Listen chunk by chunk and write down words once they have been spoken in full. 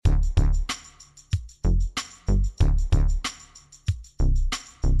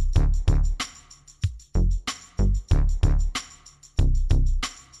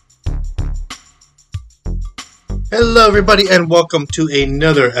Hello, everybody, and welcome to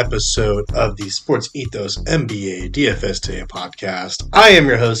another episode of the Sports Ethos NBA DFS Today podcast. I am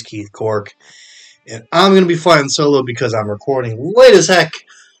your host, Keith Cork, and I'm going to be flying solo because I'm recording late as heck,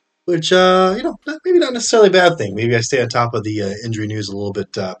 which, maybe not necessarily a bad thing. Maybe I stay on top of the injury news a little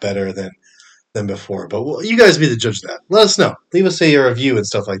bit better than before. But you guys be the judge of that. Let us know. Leave us a review and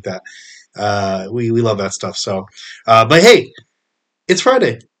stuff like that. We love that stuff. But hey, it's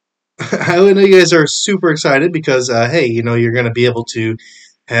Friday. I know you guys are super excited because, you're going to be able to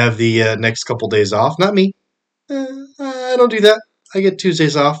have the next couple days off. Not me. I don't do that. I get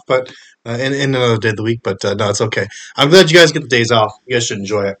Tuesdays off, but and another day of the week. But no, it's okay. I'm glad you guys get the days off. You guys should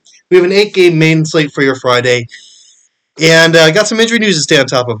enjoy it. We have an 8-game main slate for your Friday, and got some injury news to stay on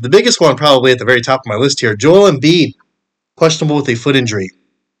top of. The biggest one, probably at the very top of my list here, Joel Embiid, questionable with a foot injury.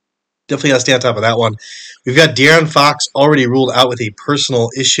 Definitely got to stay on top of that one. We've got De'Aaron Fox already ruled out with a personal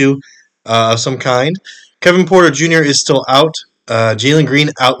issue of some kind. Kevin Porter Jr. is still out. Jalen Green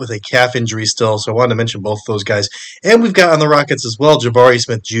out with a calf injury still, so I wanted to mention both those guys. And we've got on the Rockets as well, Jabari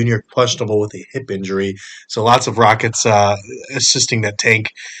Smith Jr. questionable with a hip injury. So lots of Rockets assisting that tank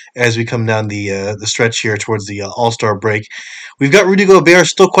as we come down the stretch here towards the All-Star break. We've got Rudy Gobert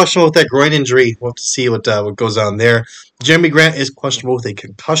still questionable with that groin injury. We'll have to see what goes on there. Jeremy Grant is questionable with a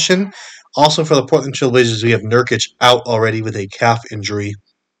concussion. Also for the Portland Trail Blazers, we have Nurkic out already with a calf injury.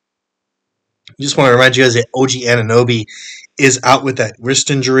 Just want to remind you guys that OG Anunoby is out with that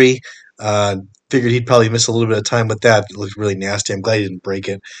wrist injury. Figured he'd probably miss a little bit of time with that. It looked really nasty. I'm glad he didn't break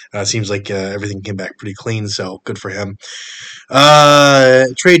it. Seems like everything came back pretty clean, so good for him.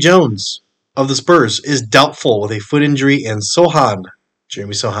 Trey Jones of the Spurs is doubtful with a foot injury, and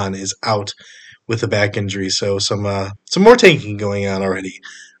Jeremy Sohan is out with a back injury. So some more tanking going on already.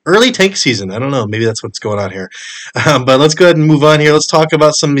 Early tank season. I don't know. Maybe that's what's going on here. But let's go ahead and move on here. Let's talk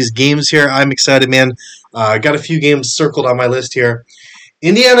about some of these games here. I'm excited, man. I got a few games circled on my list here.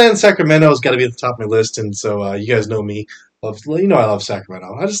 Indiana and Sacramento has got to be at the top of my list, and so you guys know me. I love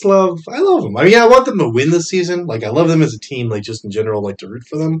Sacramento. I love them. I mean, I want them to win this season. Like, I love them as a team, like, just in general, like, to root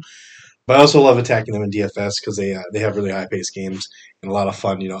for them. But I also love attacking them in DFS because they have really high-paced games and a lot of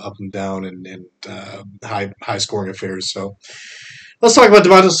fun, up and down and high-scoring affairs. So let's talk about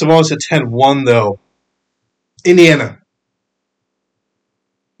Domantas Sabonis at 10-1, though. Indiana.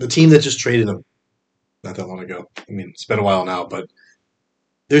 The team that just traded him not that long ago. I mean, it's been a while now, but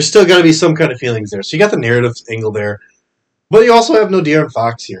there's still got to be some kind of feelings there. So you got the narrative angle there, but you also have no De'Aaron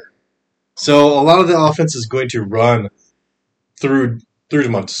Fox here. So a lot of the offense is going to run through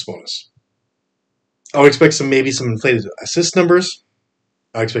Domantas Sabonis. I would expect maybe some inflated assist numbers.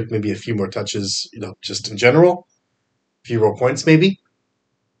 I expect maybe a few more touches, just in general. A few more points, maybe.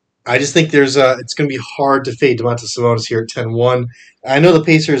 I just think it's going to be hard to fade Domantas Sabonis here at 10-1. I know the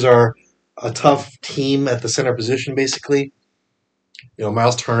Pacers are a tough team at the center position, basically.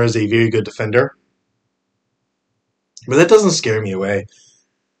 Miles Turner is a very good defender. But that doesn't scare me away.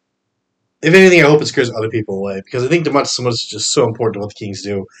 If anything, I hope it scares other people away, because I think Domantas Sabonis is just so important to what the Kings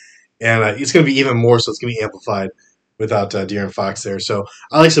do. And it's going to be even more, so it's going to be amplified without De'Aaron Fox there. So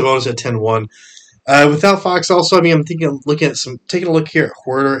I like Sabonis at 10-1. Without Fox, also, I mean, I'm taking a look here at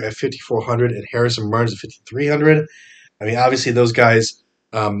Huerter at 5,400 and Harrison Barnes at 5,300. I mean, obviously, those guys,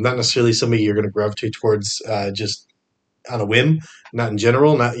 not necessarily somebody you're going to gravitate towards just on a whim, not in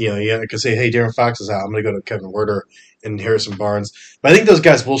general. Not you can say, hey, De'Aaron Fox is out. I'm going to go to Kevin Huerter and Harrison Barnes. But I think those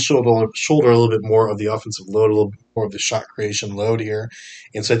guys will shoulder a little bit more of the offensive load, a little bit more of the shot creation load here.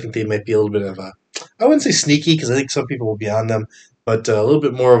 And so I think they might be a little bit of I wouldn't say sneaky, because I think some people will be on them, but a little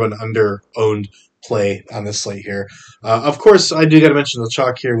bit more of an under-owned play on this slate here. Of course, I do got to mention the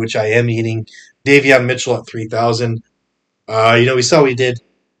chalk here, which I am eating. Davion Mitchell at 3,000. We saw what he did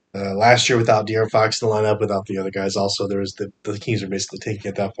last year without De'Aaron Fox in the lineup, without the other guys. Also, there was the Kings are basically taking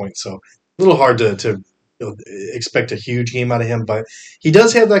at that point, so a little hard to expect a huge game out of him. But he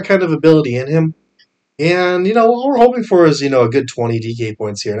does have that kind of ability in him, and what we're hoping for is a good 20 DK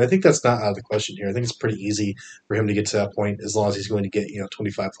points here, and I think that's not out of the question here. I think it's pretty easy for him to get to that point as long as he's going to get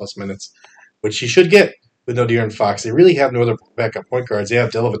 25 plus minutes, which he should get with no De'Aaron Fox. They really have no other backup point guards. They have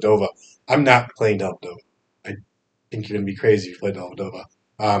Dellavedova. I'm not playing Dellavedova. I think you're going to be crazy if you play Dellavedova.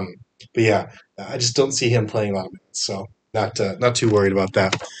 But yeah, I just don't see him playing a lot of minutes, so not too worried about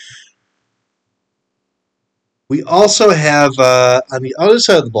that. We also have on the other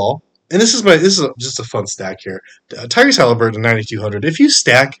side of the ball, and this is just a fun stack here. Tyrese Haliburton 9,200. If you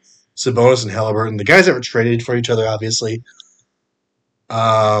stack Sabonis and Haliburton, the guys that were traded for each other, obviously.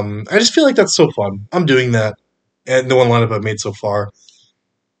 I just feel like that's so fun. I'm doing that, and the one lineup I've made so far.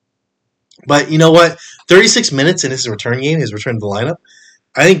 But you know what? 36 minutes in his return game, his return to the lineup.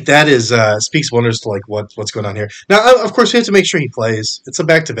 I think that is speaks wonders to like what's going on here. Now, of course, we have to make sure he plays. It's a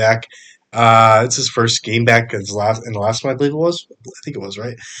back to back. It's his first game back in the last one, I believe it was. I think it was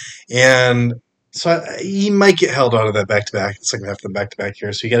right, and so he might get held out of that back to back. The second half of the back to back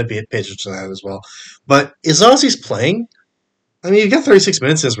here, so you got to pay attention to that as well. But as long as he's playing, I mean, you've got 36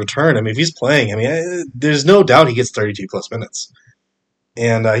 minutes in his return. I mean, if he's playing, I mean, there's no doubt he gets 32 plus minutes.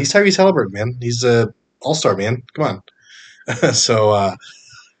 And he's Tyrese Halliburton, man. He's a all-star, man. Come on. So,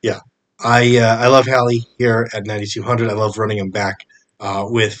 yeah, I love Hallie here at 9,200. I love running him back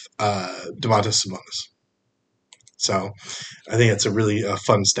with Domantas Sabonis. So I think it's a really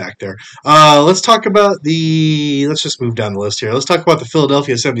fun stack there. Let's talk about let's just move down the list here. Let's talk about the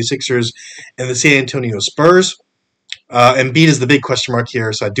Philadelphia 76ers and the San Antonio Spurs. Embiid is the big question mark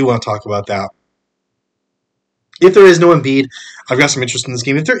here, so I do want to talk about that. If there is no Embiid, I've got some interest in this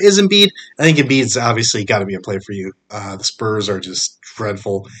game. If there is Embiid, I think Embiid's obviously got to be a play for you. The Spurs are just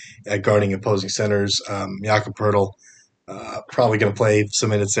dreadful at guarding opposing centers. Jakob Poeltl probably going to play some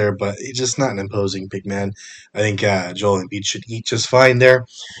minutes there, but he's just not an imposing big man. I think Joel Embiid should eat just fine there.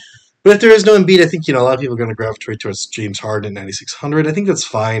 But if there is no Embiid, I think a lot of people are going to gravitate towards James Harden at 9,600. I think that's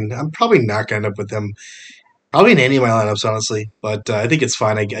fine. I'm probably not going to end up with them probably in any of my lineups, honestly. But I think it's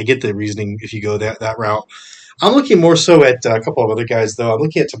fine. I get the reasoning if you go that route. I'm looking more so at a couple of other guys, though. I'm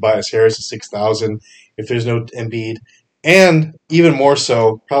looking at Tobias Harris at 6,000 if there's no Embiid. And even more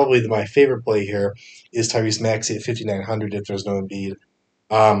so, probably my favorite play here is Tyrese Maxey at 5,900 if there's no Embiid.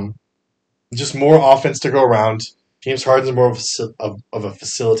 Just more offense to go around. James Harden's more of a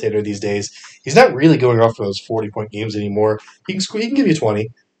facilitator these days. He's not really going off for those 40-point games anymore. He can give you 20,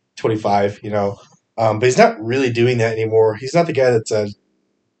 25, but he's not really doing that anymore. He's not the guy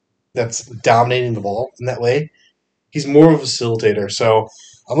that's dominating the ball in that way. He's more of a facilitator. So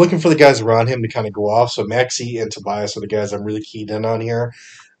I'm looking for the guys around him to kind of go off. So Maxey and Tobias are the guys I'm really keyed in on here.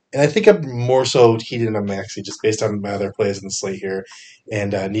 And I think I'm more so keyed in on Maxey just based on my other plays in the slate here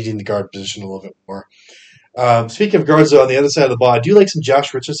and needing the guard position a little bit more. Speaking of guards, though, on the other side of the ball, I do like some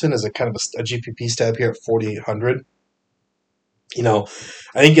Josh Richardson as a kind of a GPP stab here at 4,800. I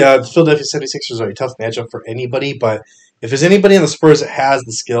think the Philadelphia 76ers are a tough matchup for anybody, but if there's anybody in the Spurs that has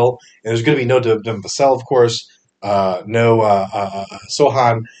the skill, and there's going to be no Devin Vassell, of course, no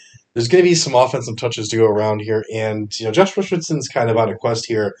Sohan, there's going to be some offensive touches to go around here, and Josh Richardson's kind of on a quest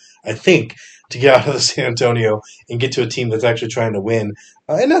here, I think, to get out of the San Antonio and get to a team that's actually trying to win.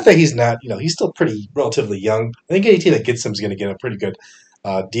 And not that he's not, he's still pretty relatively young. I think any team that gets him is going to get a pretty good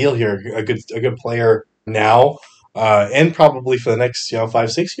deal here, a good player now. And probably for the next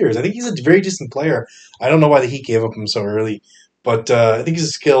 5-6 years. I think he's a very decent player. I don't know why the Heat gave up him so early, but I think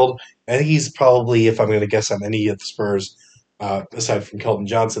he's skilled. I think he's probably, if I'm going to guess on any of the Spurs, aside from Keldon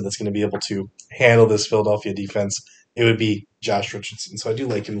Johnson, that's going to be able to handle this Philadelphia defense, it would be Josh Richardson. So I do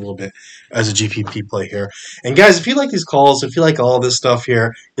like him a little bit as a GPP play here. And guys, if you like these calls, if you like all this stuff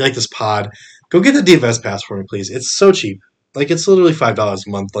here, you like this pod, go get the DFS pass for me, please. It's so cheap. It's literally $5 a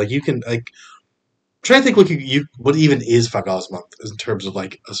month. You can try to think what even is $5 a month in terms of a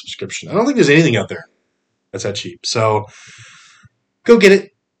subscription. I don't think there's anything out there that's that cheap. So go get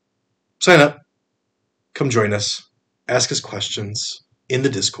it. Sign up. Come join us. Ask us questions in the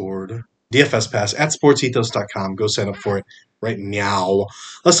Discord. DFS Pass at sportsethos.com. Go sign up for it right now.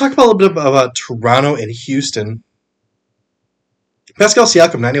 Let's talk about a little bit about Toronto and Houston. Pascal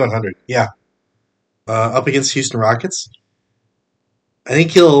Siakam, 9,100. Yeah. Up against Houston Rockets. I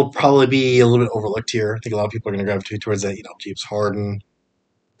think he'll probably be a little bit overlooked here. I think a lot of people are going to gravitate towards that. James Harden,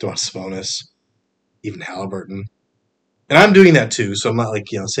 Domantas Sabonis, even Halliburton. And I'm doing that too, so I'm not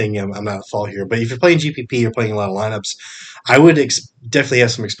saying I'm not at fault here. But if you're playing GPP, you're playing a lot of lineups, I would definitely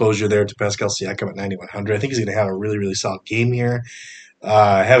have some exposure there to Pascal Siakam at 9,100. I think he's going to have a really, really solid game here.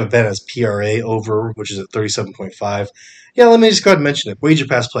 I have it bet as PRA over, which is at 37.5. Yeah, let me just go ahead and mention it. Wager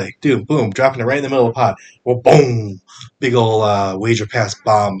pass play. Dude, boom, dropping it right in the middle of the pod. Well, boom, big old wager pass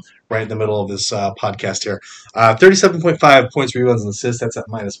bomb right in the middle of this podcast here. 37.5 points, rebounds, and assists. That's at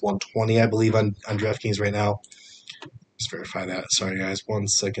minus 120, I believe, on DraftKings right now. Let's verify that. Sorry, guys. 1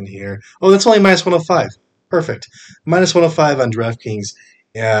 second here. Oh, that's only minus 105. Perfect. Minus 105 on DraftKings.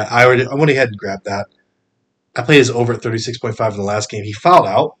 Yeah, I went ahead and grabbed that. I played his over at 36.5 in the last game. He fouled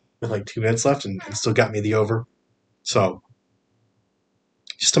out with 2 minutes left and still got me the over. So,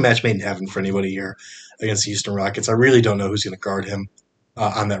 just a match made in heaven for anybody here against the Houston Rockets. I really don't know who's going to guard him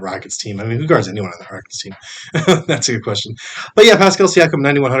on that Rockets team. I mean, who guards anyone on the Rockets team? That's a good question. But yeah, Pascal Siakam,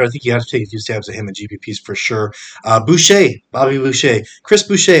 9,100. I think you have to take a few stabs at him in GPPs for sure. Boucher, Bobby Boucher. Chris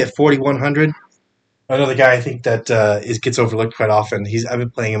Boucher at 4,100. Another guy I think that gets overlooked quite often. I've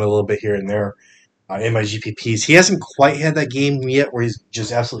been playing him a little bit here and there. in my GPPs. He hasn't quite had that game yet where he's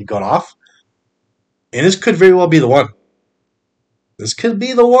just absolutely gone off. And this could very well be the one. This could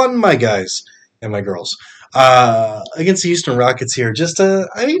be the one, my guys and my girls. Against the Houston Rockets here,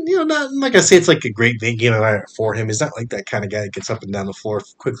 I mean, not like I say, it's like a great game for him. He's not like that kind of guy that gets up and down the floor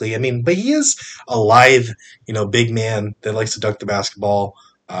quickly. I mean, but he is a live, big man that likes to dunk the basketball,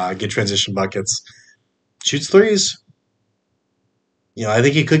 get transition buckets, shoots threes. I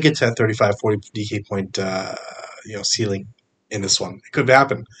think he could get to that 35, 40 DK point, ceiling in this one. It could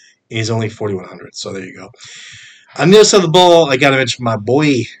happen. He's only 4,100, so there you go. On the other side of the ball, I got to mention my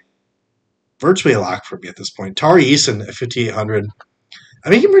boy, virtually a lock for me at this point, Tari Eason at 5,800. I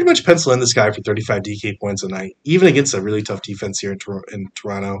mean, you can pretty much pencil in this guy for 35 DK points a night, even against a really tough defense here in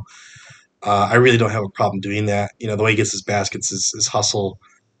Toronto. I really don't have a problem doing that. The way he gets his baskets is hustle,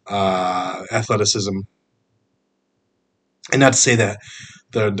 athleticism. And not to say that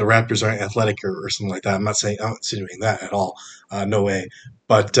the Raptors aren't athletic or something like that. I'm not insinuating that at all. No way.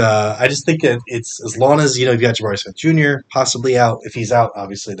 But I just think that it's as long as you've got Jabari Smith Jr. possibly out. If he's out,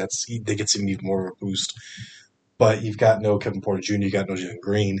 obviously that gets him even more of a boost. But you've got no Kevin Porter Jr. You've got no Jalen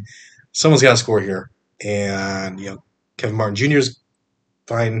Green. Someone's got to score here, and Kevin Martin Jr. is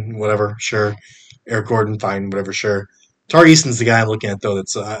fine, whatever, sure. Eric Gordon, fine, whatever, sure. Tari Eason's the guy I'm looking at though.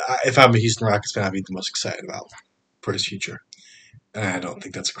 That's if I'm a Houston Rockets fan, I'd be the most excited about for his future. And I don't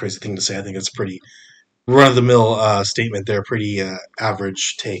think that's a crazy thing to say. I think it's a pretty run-of-the-mill statement there. Pretty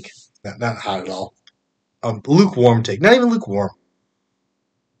average take. Not hot at all. Lukewarm take. Not even lukewarm.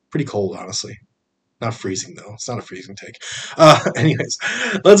 Pretty cold, honestly. Not freezing, though. It's not a freezing take. Anyways,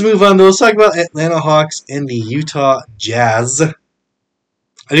 let's move on. Let's talk about Atlanta Hawks and the Utah Jazz.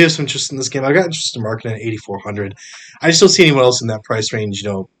 I do have some interest in this game. I got interest in marketing at 8,400. I just don't see anyone else in that price range,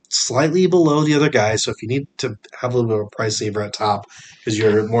 slightly below the other guys. So if you need to have a little bit of a price saver at top because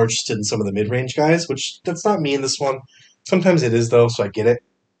you're more interested in some of the mid-range guys, which that's not me in this one. Sometimes it is, though, so I get it.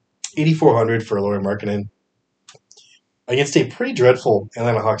 8,400 for Lauri Markkanen against a pretty dreadful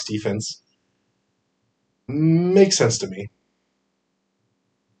Atlanta Hawks defense. Makes sense to me.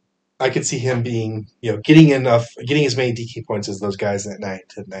 I could see him being, getting as many DK points as those guys in that 9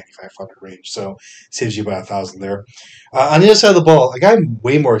 to 9,500 range. So saves you about 1,000 there. On the other side of the ball, a guy I'm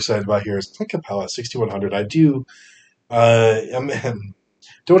way more excited about here is Clint Capella, 6,100. I do.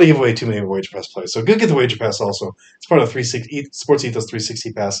 Don't want to give away too many Wager Pass plays. So go get the Wager Pass also. It's part of the Sports Ethos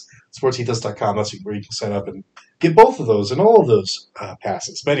 360 Pass, sportsethos.com. That's where you can sign up and get both of those and all of those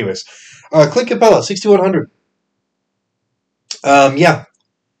passes. But anyways, Clint Capella, 6,100. Yeah.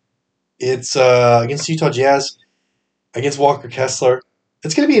 It's against Utah Jazz, against Walker Kessler.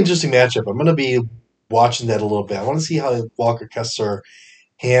 It's going to be an interesting matchup. I'm going to be watching that a little bit. I want to see how Walker Kessler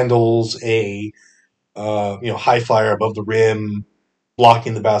handles a high flyer above the rim,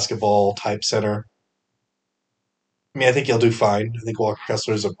 blocking the basketball type center. I mean, I think he'll do fine. I think Walker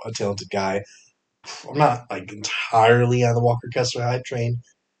Kessler is a talented guy. I'm not entirely on the Walker Kessler hype train,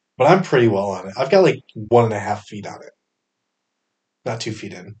 but I'm pretty well on it. I've got 1.5 feet on it. Not 2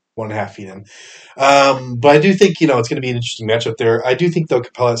 feet in, 1.5 feet in. But I do think, it's going to be an interesting matchup there. I do think, though,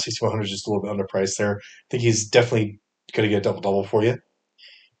 Capella at 6,100 is just a little bit underpriced there. I think he's definitely going to get a double-double for you.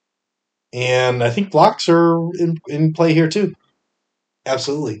 And I think blocks are in play here, too.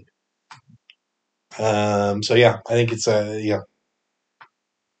 Absolutely. So, yeah, I think it's a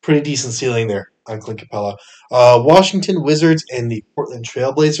pretty decent ceiling there on Clint Capella. Washington Wizards and the Portland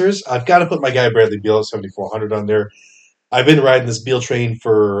Trailblazers. I've got to put my guy Bradley Beal at 7,400 on there. I've been riding this Beal train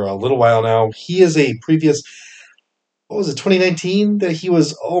for a little while now. He is a previous, 2019 that he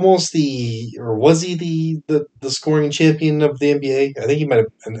was almost was he the scoring champion of the NBA? I think he might have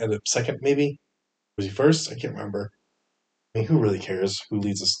ended up second, maybe. Was he first? I can't remember. I mean, who really cares who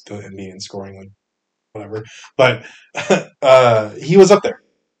leads the NBA in scoring? Whatever. But he was up there.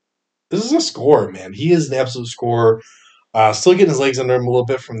 This is a scorer, man. He is an absolute scorer. Still getting his legs under him a little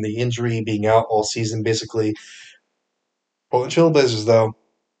bit from the injury, being out all season, basically. Portland Trailblazers, though,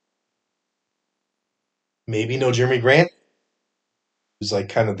 maybe no Jeremy Grant, who's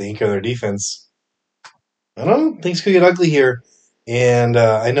kind of the anchor of their defense. I don't know. Things could get ugly here. And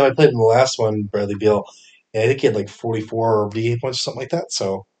I know I played in the last one, Bradley Beal, and I think he had 44 DA points or something like that.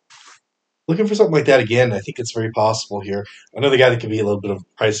 So looking for something like that again, I think it's very possible here. Another guy that could be a little bit of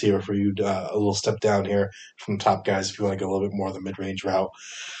a price saver for you, a little step down here from the top guys if you want to go a little bit more of the mid-range route.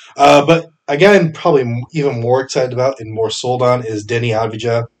 But a guy I'm probably even more excited about and more sold on is Deni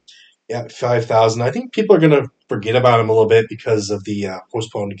Avdija at 5,000. I think people are going to forget about him a little bit because of the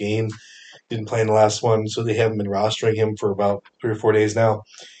postponed game. Didn't play in the last one, so they haven't been rostering him for about 3 or 4 days now.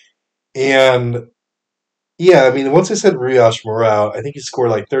 And, Yeah, I mean, once I said Rui Hachimura out, I think he scored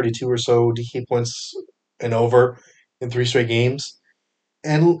like 32 or so DK points and over in three straight games.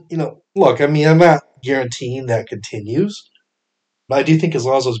 And, look, I mean, I'm not guaranteeing that continues, but I do think as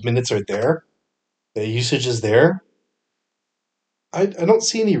long as those minutes are there, the usage is there, I don't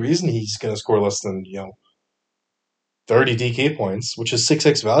see any reason he's going to score less than, 30 DK points, which is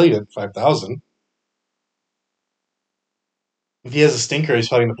 6x value at 5,000. If he has a stinker, he's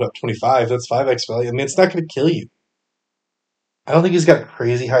probably going to put up 25. That's 5x value. I mean, it's not going to kill you. I don't think he's got a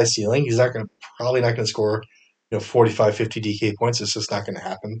crazy high ceiling. He's not going to probably not going to score, 45, 50 DK points. It's just not going to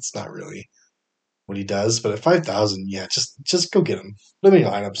happen. It's not really what he does. But at 5,000, yeah, just go get him. Put him in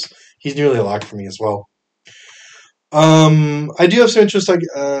your lineups. He's nearly a lock for me as well. I do have some interest. Like,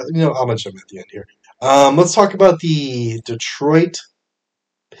 I'll mention him at the end here. Let's talk about the Detroit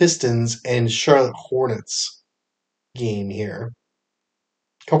Pistons and Charlotte Hornets game here.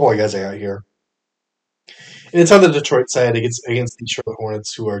 A couple of guys I got here. And it's on the Detroit side against the Charlotte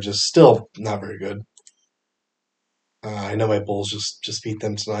Hornets, who are just still not very good. I know my Bulls just beat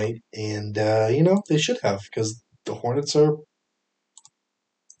them tonight, and they should have because the Hornets are.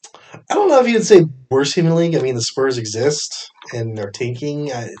 I don't know if you'd say worst team in the league. I mean, the Spurs exist and they're tanking.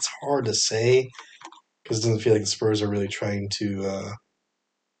 It's hard to say because it doesn't feel like the Spurs are really trying to,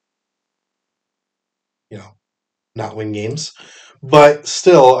 you know, not win games. But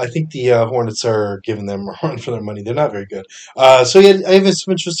still, I think the Hornets are giving them a run for their money. They're not very good. So yeah, I have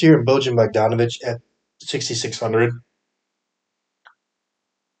some interest here in Bojan Bogdanovic at 6,600.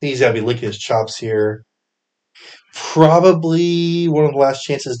 He's got to be licking his chops here. Probably one of the last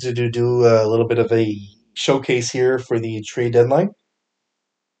chances to do a little bit of a showcase here for the trade deadline.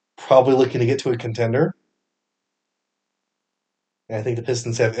 Probably looking to get to a contender. And I think the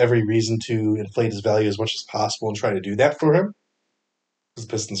Pistons have every reason to inflate his value as much as possible and try to do that for him. Because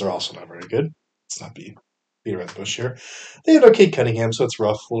the Pistons are also not very good. Let's not be around the bush here. They had okay Cunningham, so it's a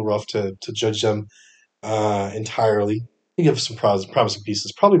little rough to judge them entirely. They have some promising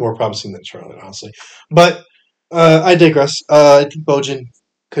pieces, probably more promising than Charlotte, honestly. But I digress. I think Bojan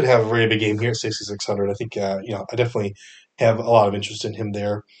could have a very big game here at 6,600. I think, I definitely have a lot of interest in him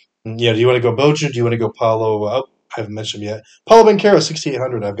there. Yeah, do you want to go Bojan? Do you want to go Paulo? I haven't mentioned him yet. Paulo Banchero,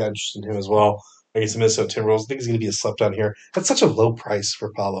 6,800. I've got interest in him as well against the Minnesota Timberwolves. I think he's going to be a slept on here. That's such a low price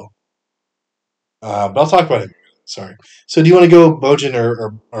for Paulo. But I'll talk about him. Sorry. So do you want to go Bojan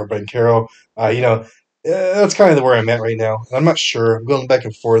or Banchero? That's kind of where I'm at right now. I'm not sure. I'm going back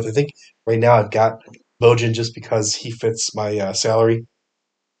and forth. I think right now I've got Bojan just because he fits my salary.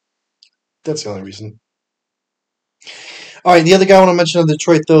 That's the only reason. All right, the other guy I want to mention on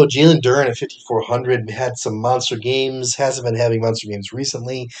Detroit, though, Jalen Duren at 5,400 had some monster games. Hasn't been having monster games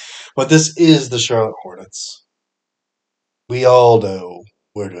recently, but this is the Charlotte Hornets. We all know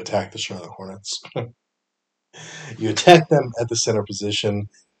where to attack the Charlotte Hornets. You attack them at the center position.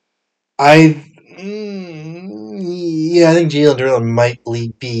 Yeah, I think Jalen Duren might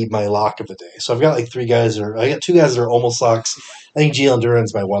be my lock of the day. So I've got like I got two guys that are almost locks. I think Jalen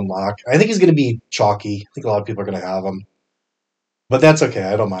Duren's my one lock. I think he's going to be chalky. I think a lot of people are going to have him. But that's okay.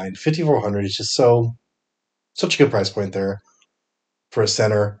 I don't mind. 5,400 is just such a good price point there for a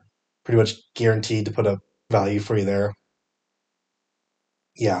center. Pretty much guaranteed to put a value for you there.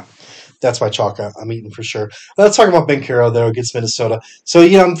 Yeah, that's my chalk I'm eating for sure. Let's talk about Banchero, though, against Minnesota. So,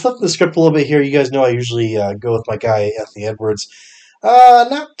 I'm flipping the script a little bit here. You guys know I usually go with my guy, Anthony Edwards.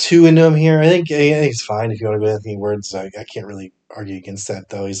 Not too into him here. I think he's fine if you want to go with Anthony Edwards. I can't really argue against that,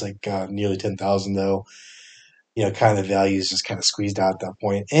 though. He's like nearly 10,000, though. Kind of the value is just kind of squeezed out at that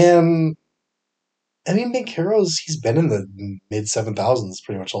point. And I mean, he's been in the mid 7,000s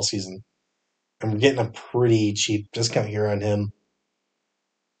pretty much all season. And we're getting a pretty cheap discount here on him.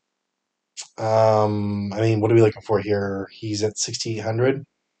 I mean, what are we looking for here? He's at 6,800.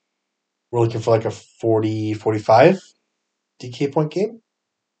 We're looking for like a 40, 45 DK point game.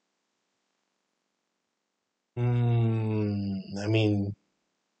 I mean,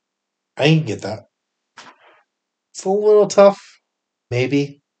 I can get that. It's a little tough,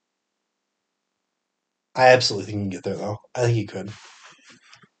 maybe. I absolutely think he can get there, though. I think he could.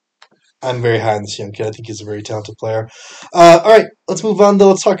 I'm very high on this young kid. I think he's a very talented player. All right, let's move on, though.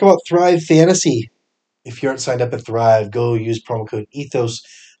 Let's talk about Thrive Fantasy. If you aren't signed up at Thrive, go use promo code ETHOS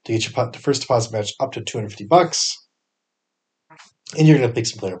to get your first deposit match up to $250. And you're going to pick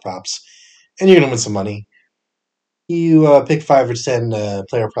some player props. And you're going to win some money. You pick 5 or 10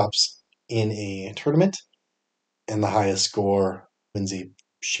 player props in a tournament, and the highest score wins a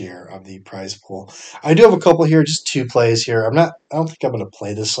share of the prize pool. I do have a couple here, just 2 plays here. I don't think I'm going to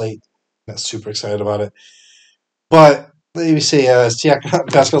play this slate. I'm not super excited about it. But They say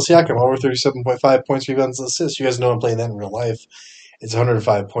Pascal Siakam over 37.5 points, rebounds, and assists. You guys know I'm playing that in real life. It's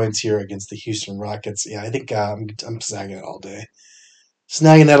 105 points here against the Houston Rockets. Yeah, I think I'm snagging it all day.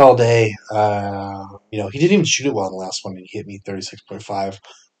 Snagging that all day. He didn't even shoot it well in the last one, and he hit me 36.5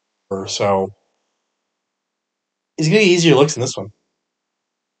 or so. He's going to get easier looks in this one.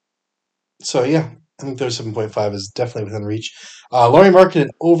 So, yeah, I think 37.5 is definitely within reach. Lauri Markkanen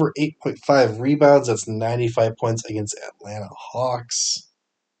over 8.5 rebounds. That's 95 points against Atlanta Hawks.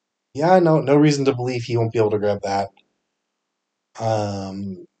 Yeah, no reason to believe he won't be able to grab that.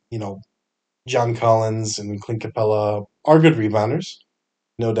 Um, you know, John Collins and Clint Capella are good rebounders,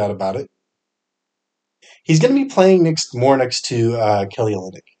 no doubt about it. He's going to be playing next to Kelly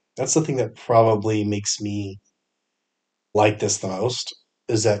Olynyk. That's the thing that probably makes me like this the most,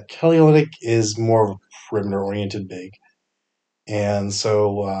 is that Kelly Olynyk is more of a perimeter-oriented big. And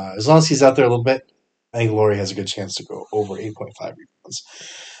so as long as he's out there a little bit, I think Lauri has a good chance to go over 8.5 rebounds.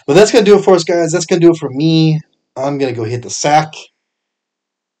 But that's going to do it for us, guys. That's going to do it for me. I'm going to go hit the sack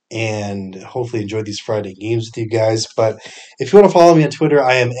and hopefully enjoy these Friday games with you guys. But if you want to follow me on Twitter,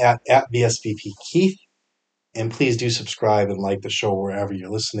 I am at BSVPKeith. And please do subscribe and like the show wherever you're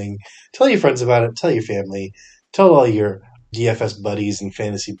listening. Tell your friends about it. Tell your family. Tell all your DFS buddies and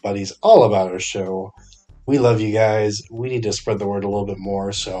fantasy buddies all about our show. We love you guys. We need to spread the word a little bit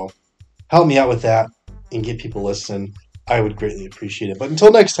more. So help me out with that and get people listening. I would greatly appreciate it. But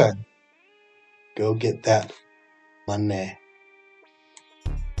until next time, go get that money.